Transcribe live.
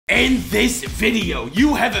In this video,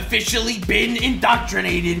 you have officially been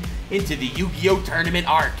indoctrinated into the Yu-Gi-Oh! Tournament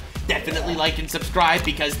arc. Definitely like and subscribe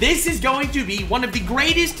because this is going to be one of the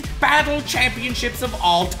greatest battle championships of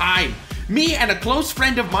all time. Me and a close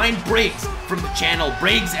friend of mine, Briggs, from the channel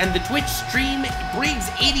Briggs and the Twitch stream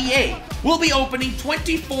Briggs88, will be opening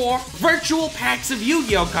 24 virtual packs of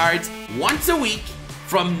Yu-Gi-Oh! Cards once a week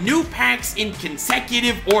from new packs in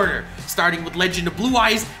consecutive order, starting with Legend of Blue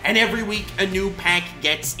Eyes, and every week a new pack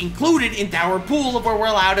gets included into our pool of where we're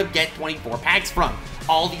allowed to get 24 packs from.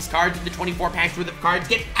 All these cards in the 24 packs worth of cards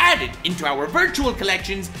get added into our virtual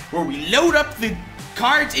collections where we load up the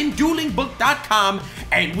cards in duelingbook.com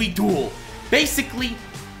and we duel. Basically,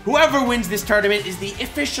 whoever wins this tournament is the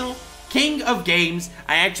official king of games.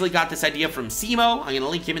 I actually got this idea from Simo. I'm going to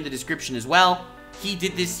link him in the description as well. He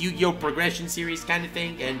did this Yu-Gi-Oh! Progression series kind of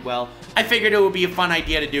thing, and well, I figured it would be a fun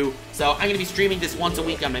idea to do. So I'm going to be streaming this once a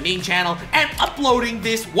week on my main channel and uploading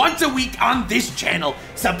this once a week on this channel.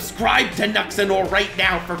 Subscribe to Nuxanor right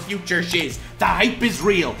now for future shiz. The hype is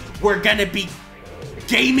real. We're going to be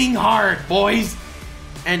gaming hard, boys.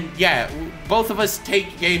 And yeah, both of us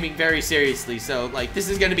take gaming very seriously, so like this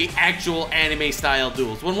is gonna be actual anime style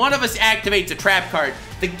duels. When one of us activates a trap card,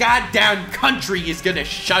 the goddamn country is gonna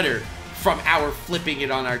shudder from our flipping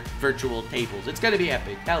it on our virtual tables. It's gonna be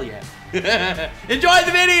epic, hell yeah. Enjoy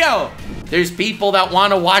the video! There's people that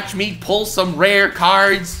wanna watch me pull some rare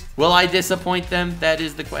cards. Will I disappoint them? That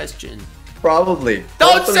is the question. Probably.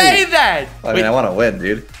 Don't say that! I mean, I want to win,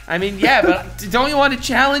 dude. I mean, yeah, but don't you want to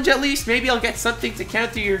challenge at least? Maybe I'll get something to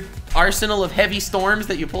counter your arsenal of heavy storms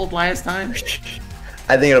that you pulled last time.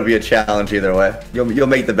 I think it'll be a challenge either way. You'll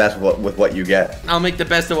make the best with what you get. I'll make the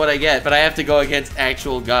best of what I get, but I have to go against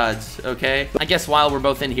actual gods, okay? I guess while we're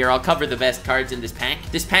both in here, I'll cover the best cards in this pack.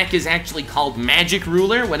 This pack is actually called Magic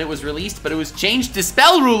Ruler when it was released, but it was changed to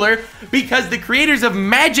Spell Ruler because the creators of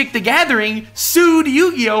Magic the Gathering sued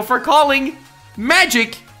Yu-Gi-Oh! For calling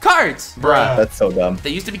Magic cards. Bruh. That's so dumb. They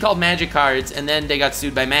used to be called Magic cards, and then they got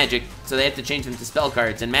sued by Magic, so they had to change them to Spell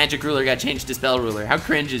cards, and Magic Ruler got changed to Spell Ruler. How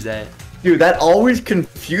cringe is that? Dude, that always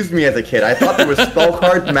confused me as a kid. I thought there was spell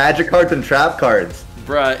cards, magic cards, and trap cards.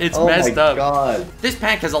 Bruh, it's messed up. Oh my god. This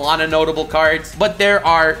pack has a lot of notable cards, but there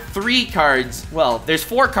are 3 cards. Well, there's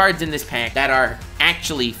 4 cards in this pack that are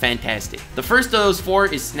actually fantastic. The first of those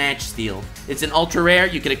 4 is Snatch Steal. It's an ultra rare.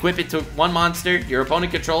 You can equip it to one monster your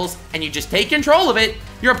opponent controls, and you just take control of it.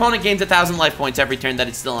 Your opponent gains 1,000 life points every turn that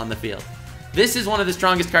it's still on the field. This is one of the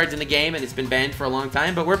strongest cards in the game, and it's been banned for a long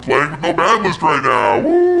time, but we're playing with no ban list right now.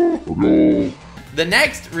 Woo! The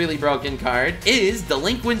next really broken card is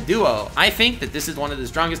Delinquent Duo. I think that this is one of the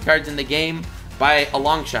strongest cards in the game by a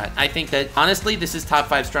long shot. I think that, honestly, this is top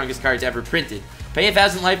 5 strongest cards ever printed. Pay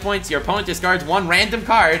 1,000 life points, your opponent discards one random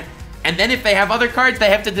card, and then if they have other cards, they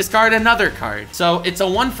have to discard another card. So it's a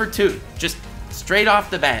 1 for 2, just straight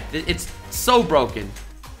off the bat. It's so broken.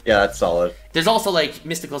 Yeah, that's solid. There's also like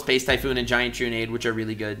Mystical Space Typhoon and Giant Trunade, which are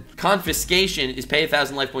really good. Confiscation is pay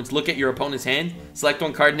 1,000 life points, look at your opponent's hand, select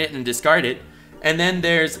one card in it and discard it. And then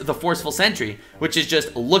there's the Forceful Sentry, which is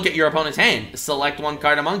just look at your opponent's hand, select one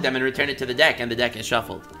card among them and return it to the deck, and the deck is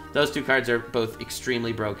shuffled. Those 2 cards are both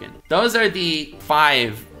extremely broken. Those are the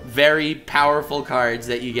 5 very powerful cards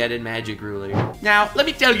that you get in Magic Ruler. Now, let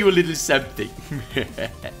me tell you a little something.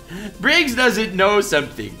 Briggs doesn't know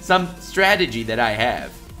something, some strategy that I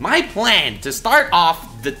have. My plan to start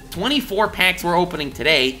off the 24 packs we're opening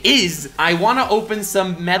today is I want to open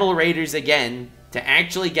some Metal Raiders again to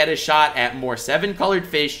actually get a shot at more 7-colored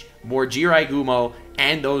fish, more Jirai Gumo,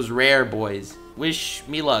 and those rare boys. Wish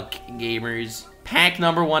me luck, gamers. Pack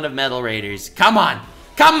number 1 of Metal Raiders. Come on,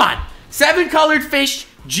 come on. 7-colored fish,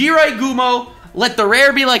 Jirai Gumo. Let the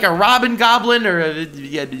rare be like a Robin Goblin or a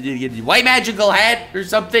White Magical Hat or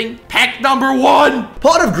something. Pack number 1.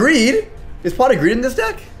 Pot of Greed? Is Pot of Greed in this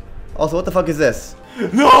deck? Also, what the fuck is this?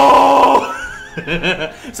 No!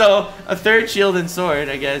 So, a 3rd Shield and Sword,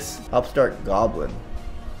 I guess. Upstart Goblin.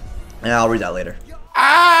 Yeah, I'll read that later.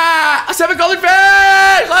 Ah! A 7-colored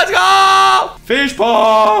fish! Let's go! Fish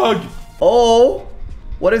Pog! Oh,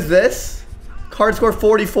 what is this? Card score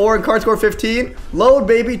 44 and card score 15. Load,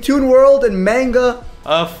 baby. Toon World and manga.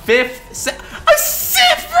 A 5th... A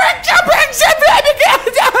 6th...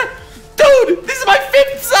 Dude, this is my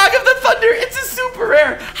 5th Saga of the Thunder. It's a super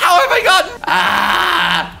rare. How have I gotten...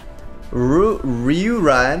 Ah!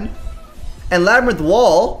 Ryuran and Labyrinth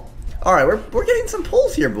Wall. All right, we're getting some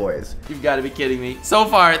pulls here, boys. You've got to be kidding me. So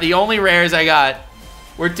far, the only rares I got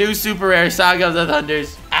were 2 super rare Saga of the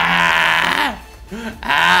Thunders. Ah!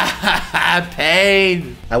 Ah!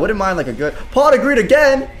 Pain. I wouldn't mind like a good Pot of Greed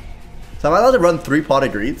again. So am I allowed to run 3 Pot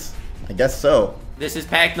of Greeds? I guess so. This is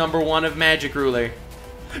pack number 1 of Magic Ruler.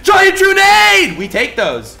 Giant Trunade! We take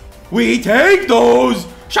those. We take those.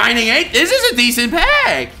 Shining 8. This is a decent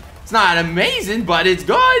pack. It's not amazing, but it's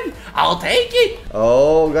good. I'll take it.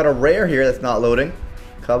 Oh, we got a rare here that's not loading.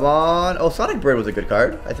 Come on. Oh, Sonic Bird was a good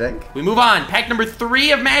card, I think. We move on. Pack number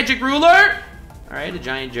 3 of Magic Ruler. All right, a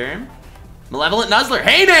Giant Germ. Malevolent Nuzzler.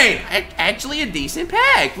 Hey, name. Actually a decent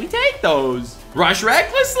pack. We take those. Rush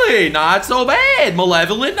Recklessly. Not so bad.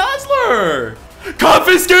 Malevolent Nuzzler.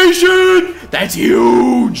 Confiscation. That's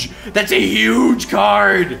huge. That's a huge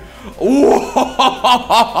card.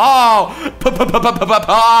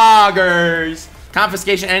 Poggers.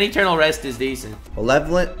 Confiscation and Eternal Rest is decent.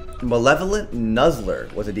 Malevolent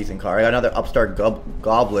Nuzzler was a decent card. I got another Upstart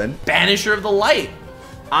Goblin. Banisher of the Light.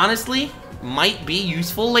 Honestly, might be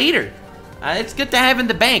useful later. It's good to have in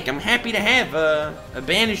the bank. I'm happy to have a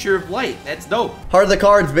Banisher of Light. That's dope. Heart of the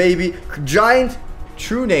cards, baby. Giant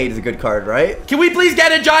Trunade is a good card, right? Can we please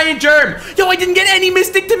get a Giant Germ? Yo, I didn't get any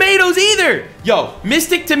Mystic Tomatoes either. Yo,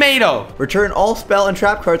 Mystic Tomato. Return all spell and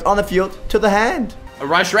trap cards on the field to the hand. A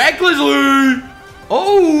Rush Recklessly.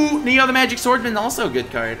 Oh, Neo the Magic Swordsman, also a good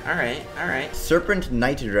card. All right, all right. Serpent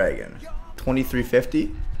Night Dragon.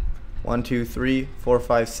 2350. 1, 2, 3, 4,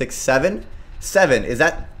 5, 6, 7. 7. Is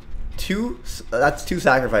that 2? That's 2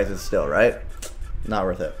 sacrifices still, right? Not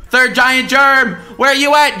worth it. Third Giant Germ. Where are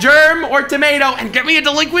you at, Germ or Tomato? And get me a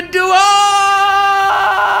Delinquent Duo.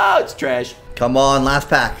 It's trash. Come on, last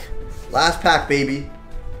pack. Last pack, baby.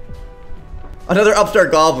 Another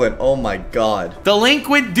Upstart Goblin. Oh my god.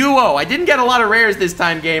 Delinquent Duo. I didn't get a lot of rares this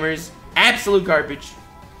time, gamers. Absolute garbage.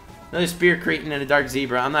 Another Spear Cretin and a Dark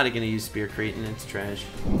Zebra. I'm not going to use Spear Cretin. It's trash.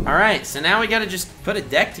 All right, so now we got to just put a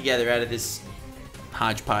deck together out of this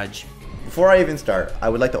hodgepodge. Before I even start, I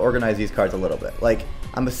would like to organize these cards a little bit. Like,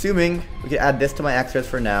 I'm assuming we could add this to my extras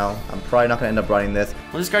for now. I'm probably not going to end up running this.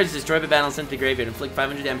 Well, this card is destroy by battle, sent to the graveyard, inflict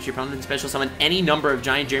 500 damage to your opponent, and special summon any number of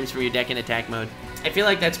Giant Germs from your deck in attack mode. I feel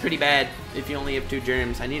like that's pretty bad if you only have 2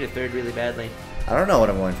 Germs. I need a 3rd really badly. I don't know what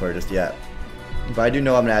I'm going for just yet. But I do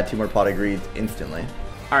know I'm going to add 2 more Pot of Greeds instantly.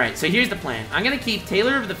 Alright, so here's the plan. I'm going to keep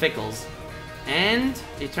Tailor of the Fickles and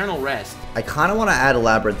Eternal Rest. I kind of want to add a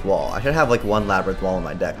Labyrinth Wall. I should have like 1 Labyrinth Wall in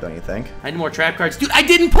my deck, don't you think? I need more trap cards. Dude, I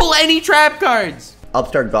didn't pull any trap cards!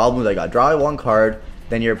 Upstart Goblins, I got draw 1 card,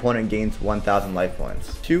 then your opponent gains 1,000 life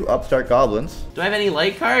points. 2 Upstart Goblins. Do I have any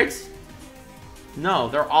light cards? No,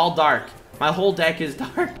 they're all dark. My whole deck is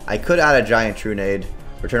dark. I could add a Giant Trunade.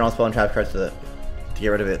 Return all spell and trap cards to get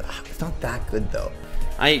rid of it. It's not that good though.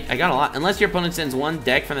 I got a lot. Unless your opponent sends 1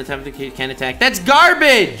 deck from the top of the can attack. That's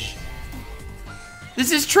garbage!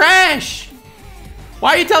 This is trash!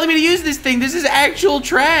 Why are you telling me to use this thing? This is actual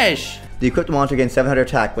trash! The equipped monster gains 700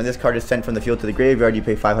 attack. When this card is sent from the field to the graveyard, you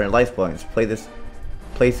pay 500 life points.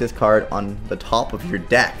 Place this card on the top of your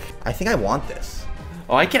deck. I think I want this.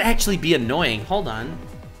 Oh, I could actually be annoying. Hold on.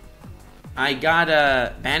 I got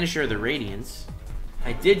a Banisher of the Radiance.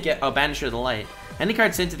 I did get a Banisher of the Light. Any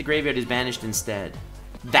card sent to the graveyard is banished instead.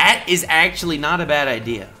 That is actually not a bad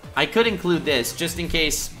idea. I could include this just in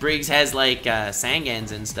case Briggs has like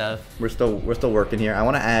Sangans and stuff. We're still working here. I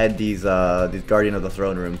want to add these Guardian of the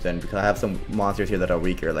Throne rooms in because I have some monsters here that are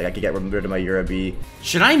weaker. Like I could get rid of my Urabi.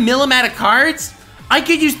 Should I mill him out of cards? I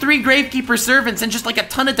could use 3 Gravekeeper Servants and just like a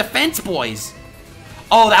ton of defense boys.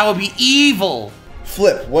 Oh, that would be evil.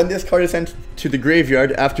 Flip. When this card is sent to the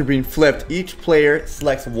graveyard after being flipped, each player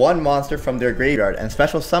selects 1 monster from their graveyard and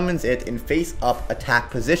special summons it in face-up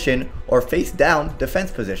attack position or face-down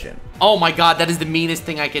defense position. Oh my god, that is the meanest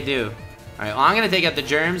thing I could do. Alright, well I'm going to take out the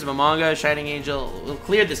Germs, Momonga, Shining Angel. We'll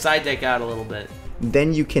clear the side deck out a little bit.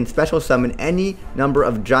 Then you can special summon any number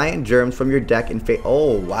of Giant Germs from your deck in face...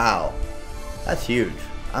 Oh, wow. That's huge.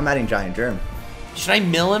 I'm adding Giant Germ. Should I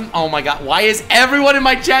mill him? Oh my god, why is everyone in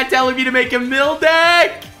my chat telling me to make a mill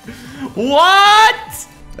deck? What?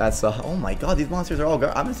 That's oh my god, these monsters are all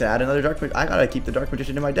I'm just gonna add another Dark Magician. I gotta keep the Dark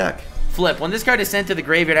Magician in my deck. Flip. When this card is sent to the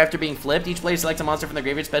graveyard after being flipped, each player selects a monster from the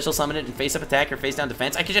graveyard, special summon it in face-up attack or face-down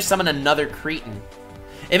defense. I could just summon another Cretin.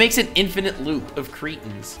 It makes an infinite loop of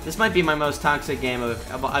Cretins. This might be my most toxic game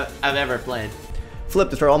I've ever played. Flip,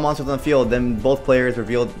 destroy all monsters on the field, then both players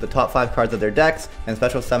revealed the top 5 cards of their decks, and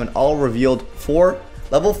special summon all revealed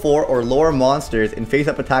level 4 or lower monsters in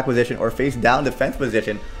face-up attack position or face-down defense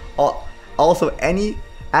position. Also,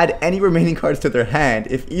 add any remaining cards to their hand.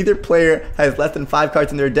 If either player has less than 5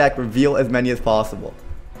 cards in their deck, reveal as many as possible.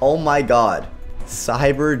 Oh my god.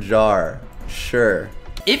 Cyber Jar. Sure.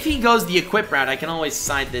 If he goes the equip route, I can always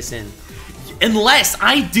side this in. Unless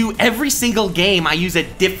I do every single game, I use a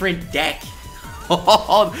different deck.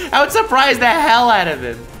 I would surprise the hell out of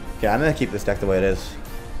him. Okay, I'm gonna keep this deck the way it is.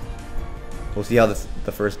 We'll see how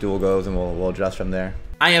the first duel goes, and we'll adjust from there.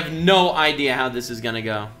 I have no idea how this is gonna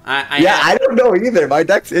go. I don't know either. My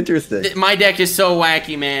deck's interesting. My deck is so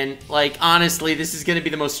wacky, man. Like, honestly, this is gonna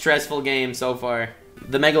be the most stressful game so far.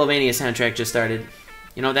 The Megalovania soundtrack just started.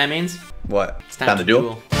 You know what that means? What? It's time to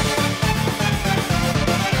duel.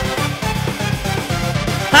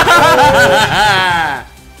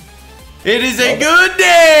 It is a good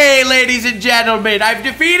day, ladies and gentlemen. I've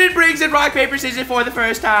defeated Briggs in Rock, Paper, Scissors for the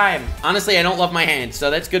first time. Honestly, I don't love my hand,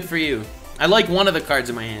 so that's good for you. I like one of the cards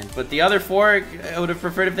in my hand, but the other 4, I would have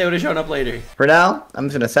preferred if they would have shown up later. For now, I'm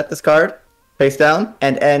just gonna set this card face down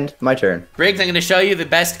and end my turn. Briggs, I'm gonna show you the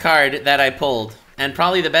best card that I pulled, and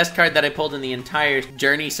probably the best card that I pulled in the entire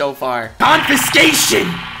journey so far.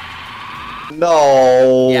 Confiscation!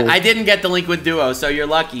 No. Yeah, I didn't get Delinquent Duo, so you're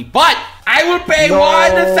lucky. But I will pay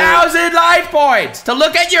 1,000 life points to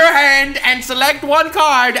look at your hand and select one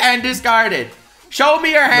card and discard it. Show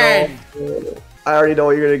me your hand. No. I already know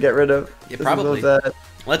what you're gonna get rid of. Yeah, probably.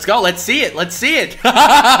 Let's go. Let's see it. Let's see it.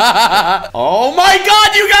 Oh my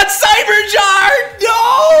God! You got Cyber Jar!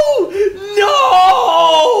 No!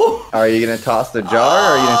 No! Are you gonna toss the jar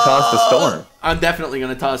or are you gonna toss the storm? I'm definitely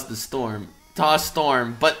gonna toss the storm. Toss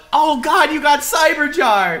storm, but oh God, you got Cyber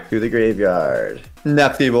Jar! To the graveyard.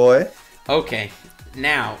 Nutty boy. Okay,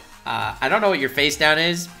 now, I don't know what your face down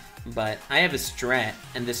is, but I have a strat,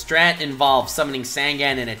 and the strat involves summoning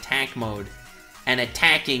Sangan in attack mode and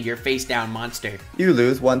attacking your face down monster. You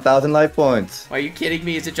lose 1,000 life points. Are you kidding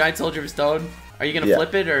me? Is it Giant Soldier of Stone? Are you gonna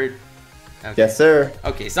flip it or? Okay. Yes, sir.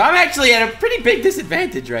 Okay, so I'm actually at a pretty big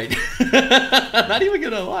disadvantage right now. I'm not even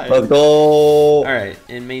gonna lie. Let's go. All right,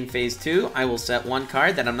 in main phase 2, I will set one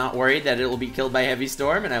card that I'm not worried that it will be killed by Heavy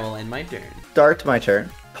Storm, and I will end my turn. Start my turn.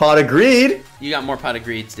 Pot of Greed. You got more Pot of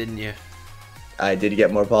Greeds, didn't you? I did get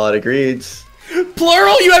more Pot of Greeds.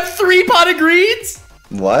 Plural? You have 3 Pot of Greeds?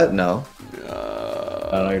 What? No.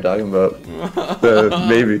 I don't know what you're talking about.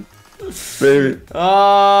 Maybe. Maybe.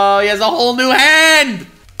 Oh, he has a whole new hand.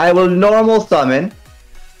 I will normal summon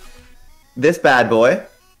this bad boy.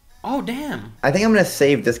 Oh, damn. I think I'm going to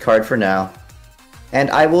save this card for now. And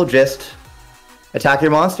I will just attack your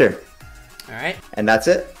monster. All right. And that's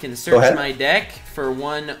it. Can search my deck for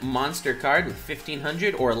one monster card with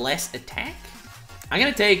 1,500 or less attack. I'm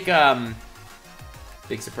going to take,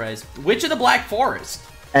 big surprise, Witch of the Black Forest.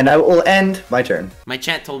 And I will end my turn. My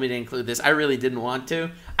chat told me to include this. I really didn't want to.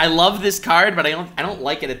 I love this card, but I don't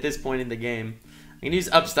like it at this point in the game. I can use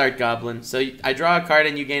Upstart Goblin. So I draw a card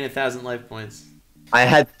and you gain 1,000 life points. I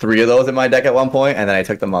had 3 of those in my deck at one point, and then I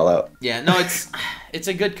took them all out. Yeah, no, it's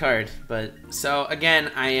a good card. But so again,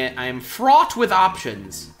 I am fraught with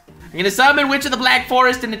options. I'm gonna summon Witch of the Black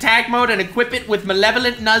Forest in attack mode and equip it with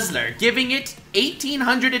Malevolent Nuzzler, giving it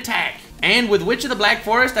 1,800 attack. And with Witch of the Black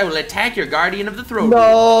Forest, I will attack your Guardian of the Throne Room.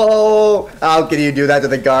 No! How can you do that to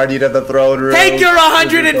the Guardian of the Throne Room? Take your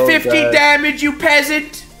 150 damage, you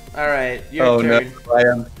peasant! Alright, your turn. No, I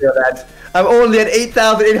am still at... I'm only at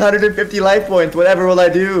 8,850 life points. Whatever will I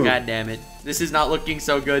do? God damn it. This is not looking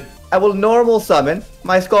so good. I will normal summon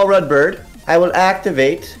my Skull Red Bird. I will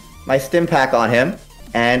activate my Stim Pack on him,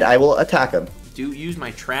 and I will attack him. Do you use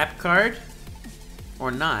my trap card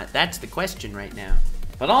or not? That's the question right now.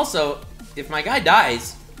 But also, if my guy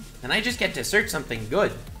dies, then I just get to search something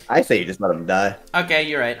good. I say you just let him die. Okay,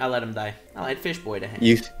 you're right. I'll let him die. I'll add Fish Boy to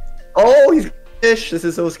him. Oh, he's fish. This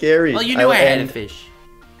is so scary. Well, you knew I had a fish.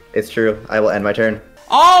 It's true. I will end my turn.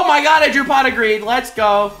 Oh my god, I drew Pot of Greed. Let's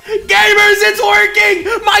go. Gamers, it's working!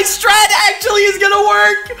 My strat actually is gonna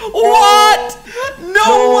work! What?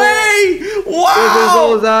 No way!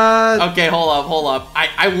 Wow! Okay, hold up.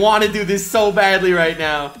 I want to do this so badly right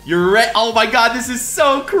now. You're right. Oh my god, this is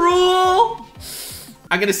so cruel!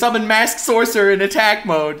 I'm gonna summon Masked Sorcerer in attack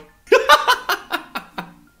mode.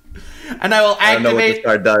 And I will activate... I don't know what this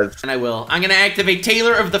card does. And I will. I'm gonna activate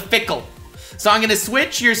Tailor of the Fickle. So I'm gonna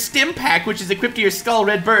switch your Stim Pack, which is equipped to your Skull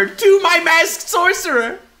Red Bird, to my Masked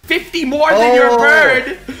Sorcerer. 50 more than your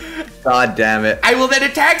bird. God damn it. I will then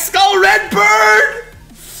attack Skull Red Bird.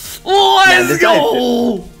 Let's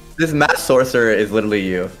go. This Masked Sorcerer is literally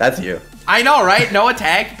you. That's you. I know, right? No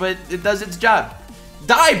attack, but it does its job.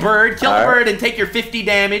 Die, bird. Kill the bird and take your 50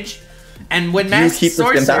 damage. And when Masked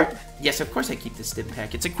Sorcerer... Yes, of course I keep the Stim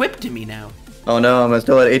Pack. It's equipped to me now. Oh no, I'm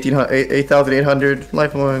still at 8,800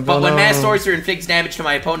 life points. But when Masked Sorcerer inflicts damage to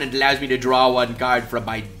my opponent, it allows me to draw one card from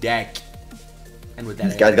my deck. And with that,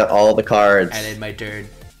 this guy's got all the cards. I end my turn.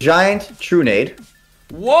 Giant Trunade.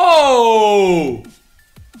 Whoa!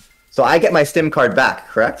 So I get my Stim card back,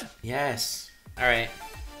 correct? Yes. All right.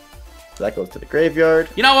 So that goes to the graveyard.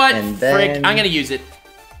 You know what? Frick, I'm gonna use it.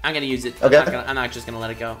 I'm gonna use it. Okay. I'm not just gonna let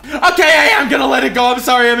it go. Okay, I am gonna let it go. I'm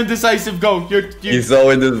sorry, I'm indecisive. Go. You're so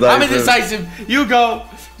indecisive. I'm indecisive. You go.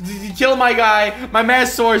 Kill my guy, my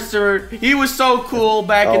mass sorcerer. He was so cool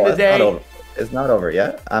back in the day. It's not over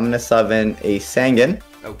yet. I'm gonna summon a Sangan.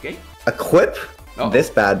 Okay. Equip this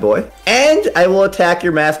bad boy, and I will attack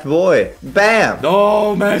your masked boy. Bam!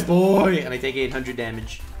 No, masked boy, and I take 800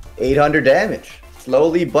 damage. 800 damage.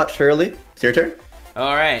 Slowly but surely. It's your turn.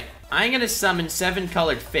 All right. I'm gonna summon 7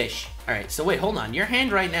 colored fish. All right. So wait, hold on. Your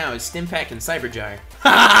hand right now is Stimpack and Cyberjar.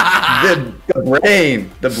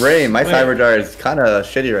 The brain. My Cyberjar is kind of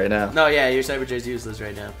shitty right now. No, yeah, your Cyberjar is useless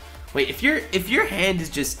right now. Wait, if your hand is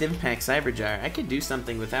just Stimpack Cyberjar, I could do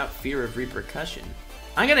something without fear of repercussion.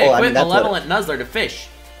 I'm gonna equip Malevolent Nuzzler to fish.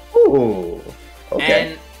 Ooh.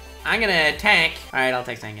 Okay. And I'm gonna attack. All right, I'll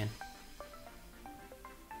attack Sangan.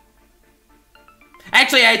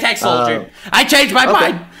 Actually, I attack Soldier. I changed my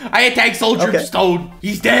mind. I attack Soldier Stone.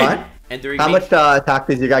 He's dead. Fine. How much attack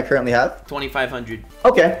does your guy currently have? 2,500.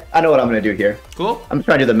 Okay, I know what I'm gonna do here. Cool. I'm just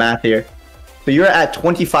trying to do the math here. So you're at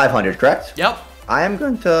 2,500, correct? Yep. I am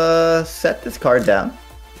going to set this card down.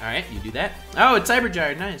 All right, you do that. Oh, it's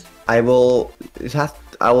Cyberjar. Nice. I will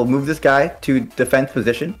move this guy to defense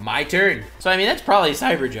position. My turn. So I mean, that's probably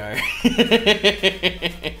Cyberjar.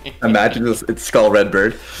 Imagine this, it's Skull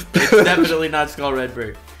Redbird. It's definitely not Skull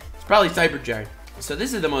Redbird. It's probably Cyberjar. So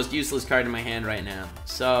this is the most useless card in my hand right now.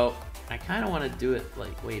 So I kind of want to do it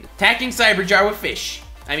like, wait. Attacking Cyberjar with fish.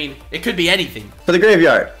 I mean, it could be anything. For the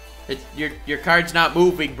graveyard. Your card's not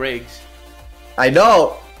moving, Briggs. I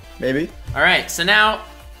know. Maybe. All right, so now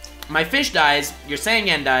my fish dies. Your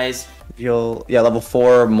Sangan dies. Level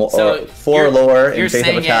 4 so 4 or lower in face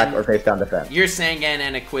Sangan, up attack or face down defense. Your Sangan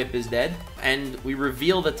and Equip is dead, and we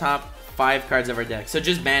reveal the top 5 cards of our deck. So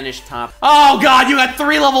just banish top. Oh God, you got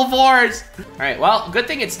 3 level 4s. All right, well, good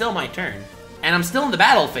thing it's still my turn, and I'm still in the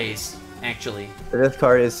battle phase. Actually, this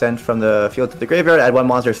card is sent from the field to the graveyard. Add 1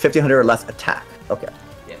 monster's 1,500 or less attack. Okay.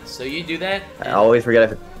 Yeah. So you do that. I always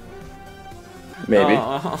forget if. Maybe.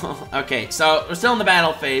 Oh, okay, so we're still in the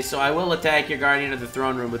battle phase, so I will attack your Guardian of the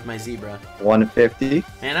Throne Room with my Zebra. 150.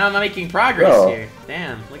 And I'm making progress here.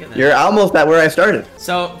 Damn, look at that. You're almost at where I started.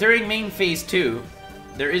 So during main phase 2,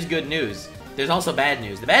 there is good news. There's also bad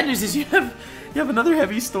news. The bad news is you have another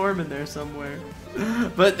heavy storm in there somewhere.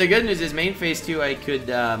 But the good news is main phase 2, I could,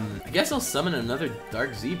 I guess I'll summon another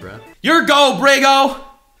Dark Zebra. Your go, Brigo!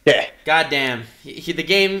 Yeah. Goddamn. The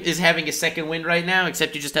game is having a second wind right now,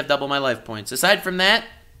 except you just have double my life points. Aside from that,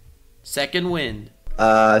 second wind.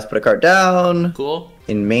 Let's put a card down. Cool.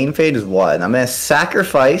 In main phase 1, I'm gonna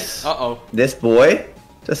sacrifice this boy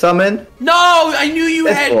to summon. No, I knew you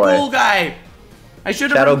had Ghoul Guy. I should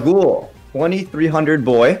have. Shadow Ghoul. 2,300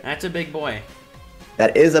 boy. That's a big boy.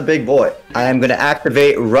 That is a big boy. I am gonna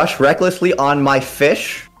activate Rush Recklessly on my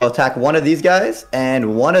fish. I'll attack one of these guys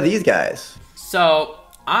and one of these guys. So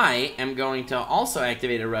I am going to also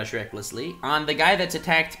activate a Rush Recklessly on the guy that's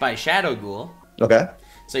attacked by Shadow Ghoul. Okay.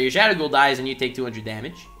 So your Shadow Ghoul dies and you take 200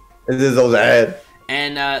 damage. This is so sad.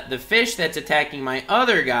 And the fish that's attacking my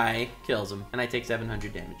other guy kills him, and I take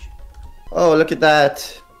 700 damage. Oh, look at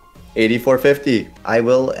that. 8450. I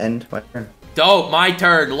will end my turn. Dope, my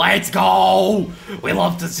turn. Let's go. We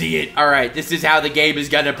love to see it. All right, this is how the game is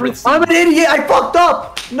gonna proceed. I'm an idiot. I fucked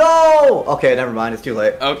up. No. Okay, never mind. It's too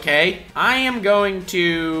late. Okay, I'm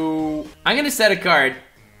gonna set a card,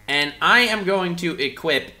 and I am going to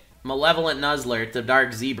equip Malevolent Nuzzler to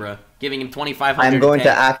Dark Zebra, giving him 2,500. I'm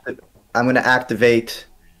going to activate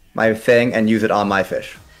my thing and use it on my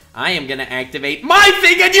fish. I am gonna activate my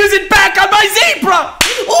thing and use it back on my Zebra!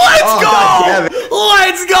 Let's go!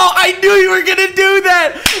 Let's go! I knew you were gonna do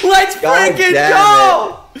that! Let's freaking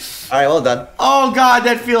go! Alright, well done. Oh God,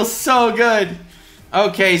 that feels so good.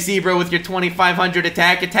 Okay, Zebra, with your 2,500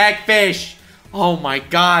 attack fish. Oh my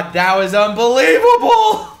God, that was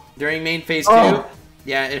unbelievable! During main phase 2,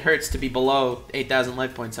 yeah, it hurts to be below 8,000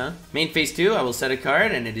 life points, huh? Main phase 2, I will set a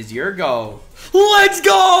card and it is your go. Let's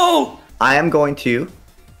go! I am going to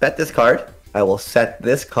set this card. I will set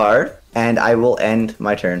this card, and I will end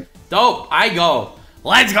my turn. Dope, I go.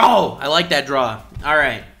 Let's go. I like that draw. All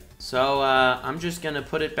right, so I'm just gonna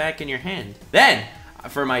put it back in your hand. Then,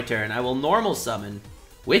 for my turn, I will normal summon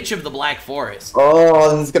Witch of the Black Forest.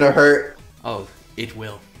 Oh, this is gonna hurt. Oh, it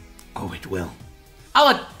will. Oh, it will.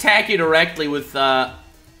 I'll attack you directly with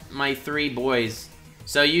my 3 boys.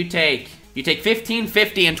 So you take 15,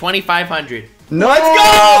 50, and 2,500. No! Let's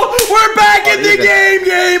go! We're back in the game,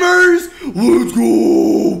 gamers! Let's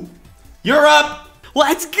go! You're up!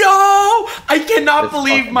 Let's go! I cannot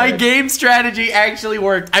believe my game strategy actually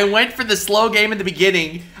worked. I went for the slow game in the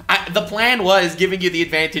beginning. The plan was giving you the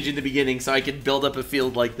advantage in the beginning so I could build up a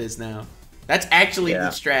field like this now. That's actually the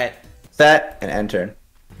strat. Set and enter.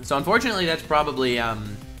 So unfortunately, that's probably,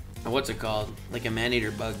 what's it called? Like a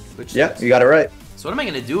man-eater bug. Which Yeah, you got it right. So what am I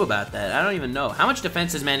going to do about that? I don't even know. How much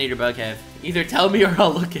defense does man-eater bug have? Either tell me or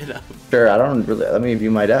I'll look it up. Sure, I don't really... Let me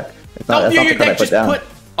view my deck. It's not, Don't view your deck, just down. put...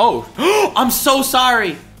 Oh, I'm so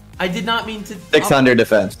sorry. I did not mean to... 600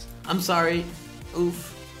 defense. I'm sorry.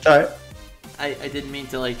 Oof. Alright. I didn't mean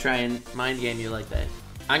to, like, try and mind game you like that.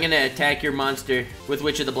 I'm going to attack your monster with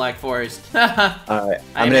Witch of the Black Forest. Alright,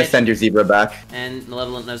 I'm going to send your zebra back. And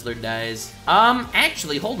Malevolent Nuzzler dies.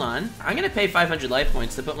 Actually, hold on. I'm going to pay 500 life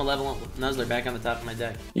points to put Malevolent Nuzzler back on the top of my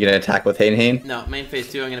deck. You going to attack with Hain? No, main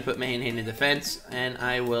phase 2, I'm going to put my Hain in defense, and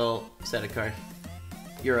I will set a card.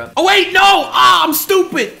 You're up. Oh, wait, no! Ah, I'm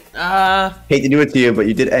stupid! Hate to do it to you, but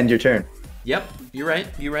you did end your turn. Yep, you're right,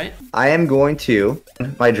 you're right. I am going to,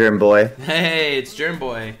 my Germ Boy. Hey, it's Germ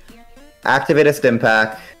Boy. Activate a stim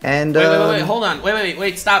pack, and wait, hold on.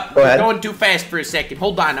 Wait, stop. Go ahead. You're going too fast for a second.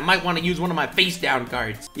 Hold on, I might want to use one of my face down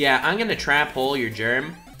cards. Yeah, I'm gonna trap hole your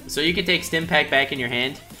germ, so you can take stim pack back in your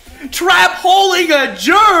hand. Trap holing a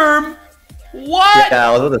germ? What? Yeah,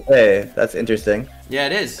 I was about to say, that's interesting. Yeah,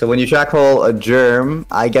 it is. So when you track hole a germ,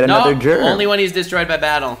 I get another germ. Only when he's destroyed by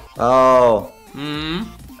battle. Oh.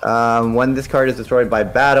 When this card is destroyed by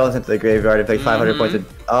battle, it's into the graveyard, it takes 500 points of...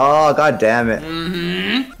 Oh, god damn it.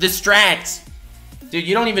 The strats. Dude,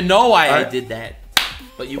 you don't even know why I did that.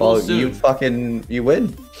 But you will soon. You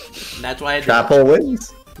win. That's why I did Trap hole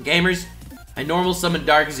wins. Gamers, I normal summon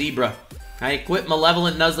Dark Zebra. I equip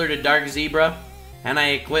Malevolent Nuzzler to Dark Zebra. And I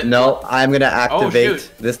equip... No, I'm gonna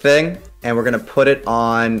activate this thing, and we're gonna put it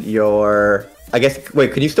on your... I guess,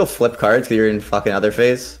 wait, can you still flip cards because you're in fucking other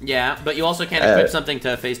phase? Yeah, but you also can't equip something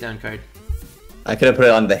to a face down card. I could have put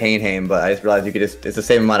it on the Hain, but I just realized you could just, it's the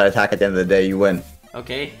same amount of attack at the end of the day, you win.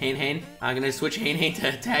 Okay, Hain. I'm gonna switch Hain to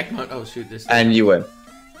attack mode. Oh, shoot, this. And you win.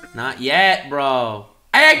 Not yet, bro.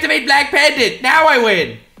 I activate Black Pendant. Now I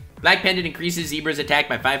win. Black Pendant increases Zebra's attack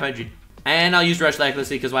by 500. And I'll use Rush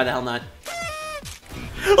Recklessly, because why the hell not?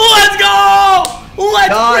 Let's go!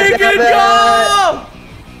 Let's freaking go!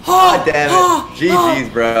 God damn it. GG's,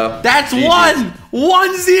 bro. That's GG's.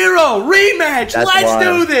 1-0 rematch. Let's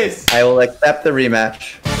do this. I will accept the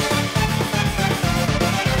rematch.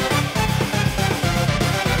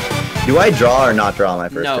 Do I draw or not draw my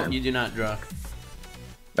first turn? No, you do not draw.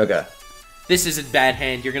 Okay. This is a bad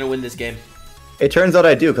hand. You're going to win this game. It turns out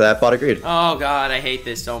I do, because I have Pot Agreed. Oh, God, I hate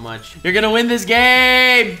this so much. You're going to win this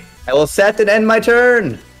game. I will set and end my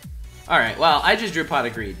turn. All right, well, I just drew Pot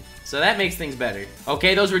Agreed. So that makes things better.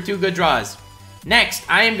 Okay, those were 2 good draws. Next,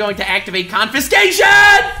 I am going to activate Confiscation!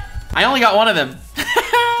 I only got one of them.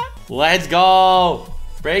 Let's go.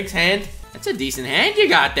 Briggs hand. That's a decent hand you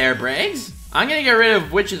got there, Briggs. I'm going to get rid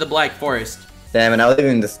of Witch of the Black Forest. Damn it, I was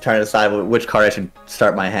even just trying to decide which card I should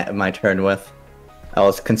start my turn with. I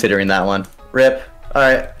was considering that one. Rip.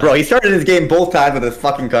 Alright. Bro, he started his game both times with this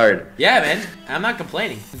fucking card. Yeah, man. I'm not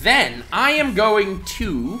complaining. Then, I am going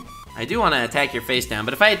to... I do want to attack your face down,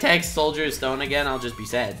 but if I attack Soldier of Stone again, I'll just be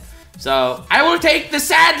sad. So, I will take the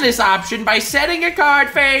sadness option by setting a card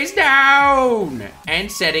face down. And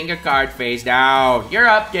setting a card face down. You're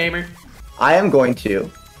up, gamer. I am going to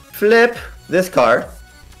flip this card.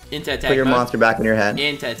 Into attack mode. Put your monster back in your hand.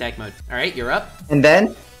 Into attack mode. Alright, you're up. And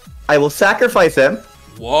then, I will sacrifice him.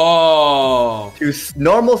 Whoa. To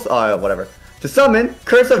normal, whatever. To summon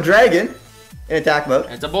Curse of Dragon in attack mode.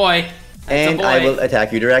 That's a boy. And I will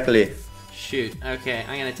attack you directly. Shoot. Okay,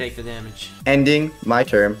 I'm gonna take the damage. Ending my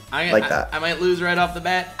turn like that. I might lose right off the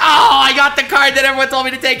bat. Oh, I got the card that everyone told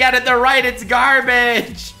me to take out at the right. It's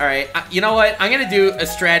garbage. All right, you know what? I'm gonna do a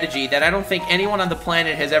strategy that I don't think anyone on the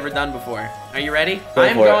planet has ever done before. Are you ready?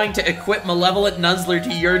 I'm going to equip Malevolent Nuzzler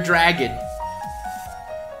to your dragon.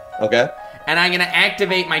 Okay. And I'm gonna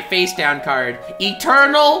activate my face down card,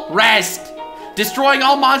 Eternal Rest, destroying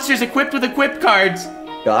all monsters equipped with equip cards.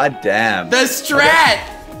 God damn. The strat!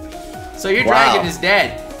 Okay. So your dragon is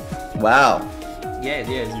dead. Wow. Yes.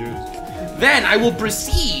 Then I will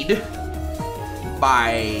proceed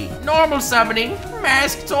by normal summoning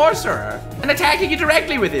Masked Sorcerer and attacking you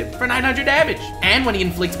directly with him for 900 damage. And when he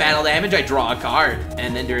inflicts battle damage, I draw a card.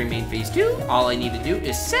 And then during main phase 2, all I need to do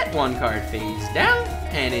is set 1 card face down,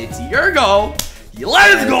 and it's your go.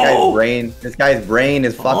 Let's go! This guy's brain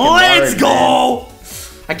is fucking Let's large, go!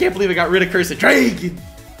 Man. I can't believe I got rid of Curse of Dragon.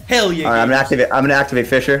 Hell yeah. All right, I'm gonna activate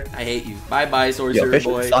Fisher. I hate you. Bye-bye, Sorcerer Fisher's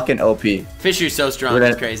boy. fucking OP. Fisher's so strong,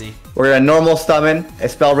 it's crazy. We're gonna normal summon a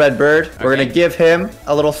Spell Red Bird. Okay. We're gonna give him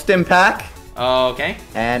a little stim pack. Okay.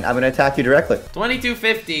 And I'm gonna attack you directly.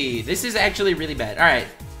 2250. This is actually really bad. All right.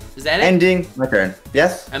 Is that it? Ending my turn.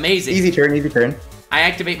 Yes. Amazing. Easy turn, easy turn. I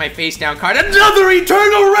activate my face down card. Another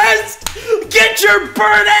Eternal Rest! Get your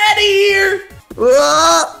bird out of here!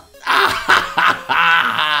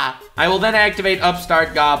 I will then activate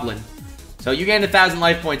Upstart Goblin. So you gain 1,000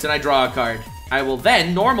 life points and I draw a card. I will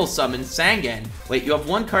then normal summon Sangan. Wait, you have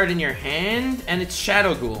one card in your hand and it's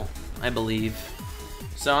Shadow Ghoul, I believe.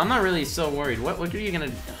 So I'm not really so worried. What are you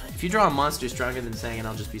gonna... If you draw a monster stronger than Sangan,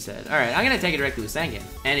 I'll just be sad. All right, I'm gonna take it directly with Sangan.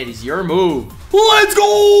 And it is your move. Let's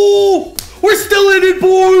go! We're still in it,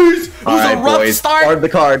 boys! It was a rough start. Guard the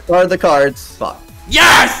card, guard the cards. Fuck.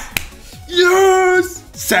 Yes! Yes!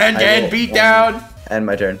 Sangan beat down. End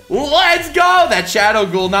my turn. Let's go! That Shadow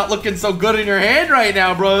Ghoul not looking so good in your hand right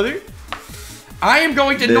now, brother. I am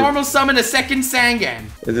going to normal summon a second Sangan.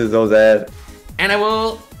 This is so sad. And I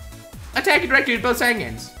will attack it directly with both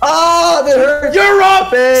Sangans. Oh, that hurt. You're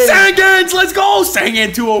up! Sangans, let's go!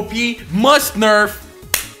 Sangan 2 OP, must nerf.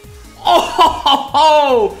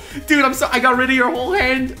 Oh, dude, I got rid of your whole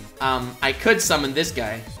hand. I could summon this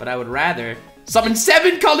guy, but I would rather summon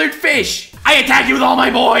 7 colored fish. I attack you with all my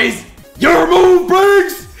boys. Your move,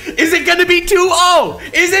 Briggs. Is it gonna be 2-0?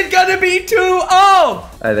 Is it gonna be 2-0?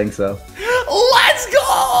 I think so. Let's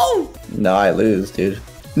go! No, I lose, dude.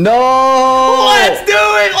 No! Let's do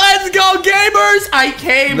it! Let's go, gamers! I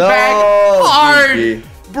came back hard, GG.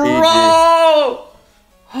 bro.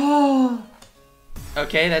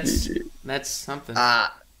 Okay, that's something.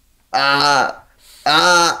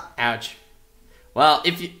 Ouch. Well,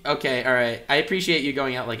 if you okay, all right. I appreciate you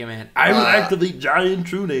going out like a man. I will activate Giant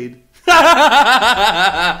Trunade.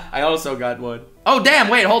 I also got one. Oh, damn,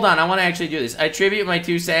 wait, hold on. I want to actually do this. I tribute my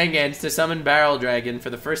 2 Sangans to summon Barrel Dragon for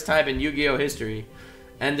the first time in Yu-Gi-Oh! History.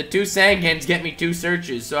 And the 2 Sangans get me 2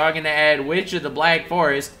 searches, so I'm going to add Witch of the Black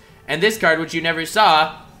Forest, and this card, which you never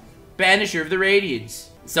saw, Banisher of the Radiance.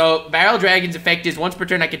 So, Barrel Dragon's effect is, once per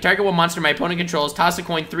turn, I can target one monster my opponent controls, toss a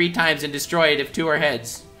coin 3 times, and destroy it if 2 are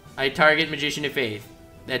heads. I target Magician of Faith.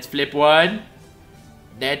 That's flip 1.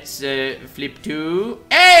 That's flip 2.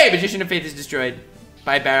 Hey! Magician of Faith is destroyed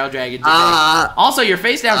by Barrel Dragon's effect. Also, your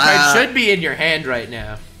face down card should be in your hand right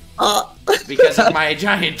now. Because of my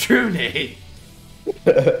Giant Trunade.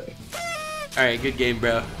 Alright, good game,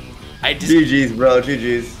 bro. GG's, bro,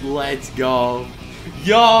 GG's. Let's go.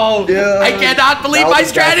 Yo! Dude, I cannot believe my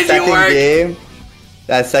strategy worked!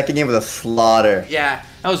 That second game was a slaughter. Yeah,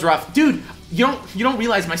 that was rough. Dude, you don't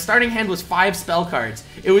realize my starting hand was 5 spell cards.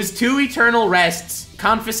 It was 2 Eternal Rests,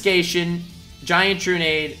 Confiscation, Giant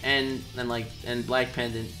Trunade, and Black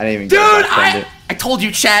Pendant. I didn't even get Black Pendant. I told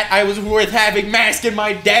you, chat, I was worth having Mask in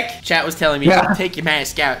my deck. Chat was telling me, take your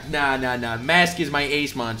Mask out. Nah. Mask is my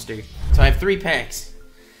ace monster. So I have 3 packs.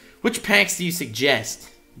 Which packs do you suggest,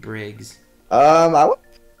 Briggs? I would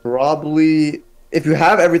probably, if you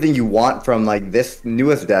have everything you want from like this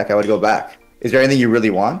newest deck, I would go back. Is there anything you really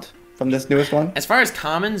want from this newest one? As far as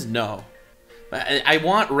commons, no. But I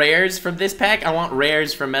want rares from this pack, I want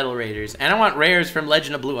rares from Metal Raiders, and I want rares from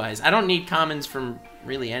Legend of Blue Eyes. I don't need commons from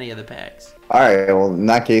really any of the packs. Alright, well in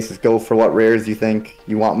that case, let's go for what rares you think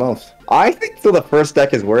you want most. I think so the first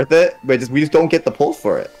deck is worth it, but we just don't get the pull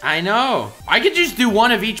for it. I know. I could just do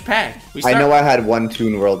 1 of each pack. I know I had 1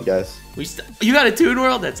 Toon World, guys. You got a Toon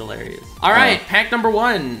World? That's hilarious. Alright, pack number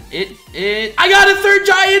 1. I got a 3rd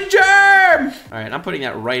Giant Germ! Alright, I'm putting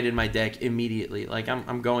that right in my deck immediately. Like,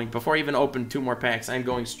 I'm going, before I even open 2 more packs, I'm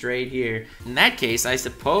going straight here. In that case, I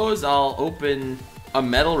suppose I'll open a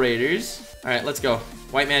Metal Raiders. Alright, let's go.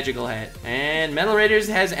 White Magical Hat. And Metal Raiders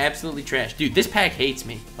has absolutely trash. Dude, this pack hates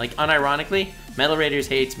me. Like, unironically, Metal Raiders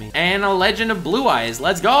hates me. And a Legend of Blue Eyes.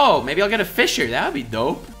 Let's go. Maybe I'll get a Fisher. That would be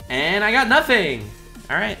dope. And I got nothing.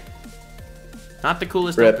 Alright. Not the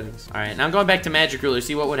coolest openings. Alright, now I'm going back to Magic Rulers.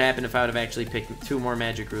 See what would happen if I would have actually picked 2 more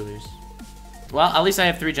Magic Rulers. Well, at least I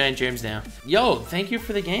have 3 Giant Germs now. Yo, thank you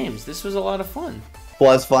for the games. This was a lot of fun.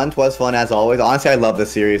 Twas fun as always. Honestly, I love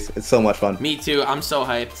this series. It's so much fun. Me too. I'm so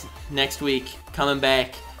hyped. Next week, coming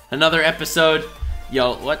back. Another episode.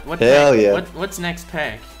 Yo, what Hell pack? Yeah. What's next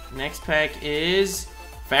pack? Next pack is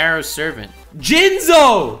Pharaoh's Servant.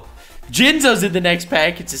 Jinzo! Jinzo's in the next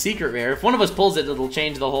pack. It's a secret rare. If one of us pulls it, it'll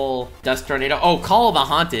change the whole Dust Tornado. Oh, Call of the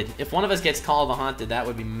Haunted. If one of us gets Call of the Haunted, that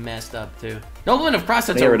would be messed up too. Nobleman of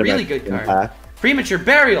Crossroads are a really good card. Premature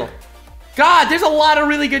Burial. God, there's a lot of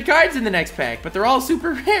really good cards in the next pack, but they're all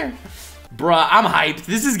super rare. Bruh, I'm hyped.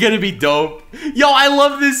 This is gonna be dope. Yo, I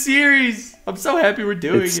love this series. I'm so happy we're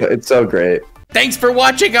doing it. It's so great. Thanks for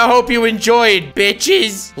watching. I hope you enjoyed,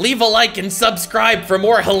 bitches. Leave a like and subscribe for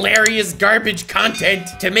more hilarious garbage content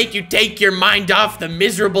to make you take your mind off the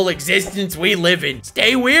miserable existence we live in.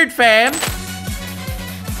 Stay weird, fam.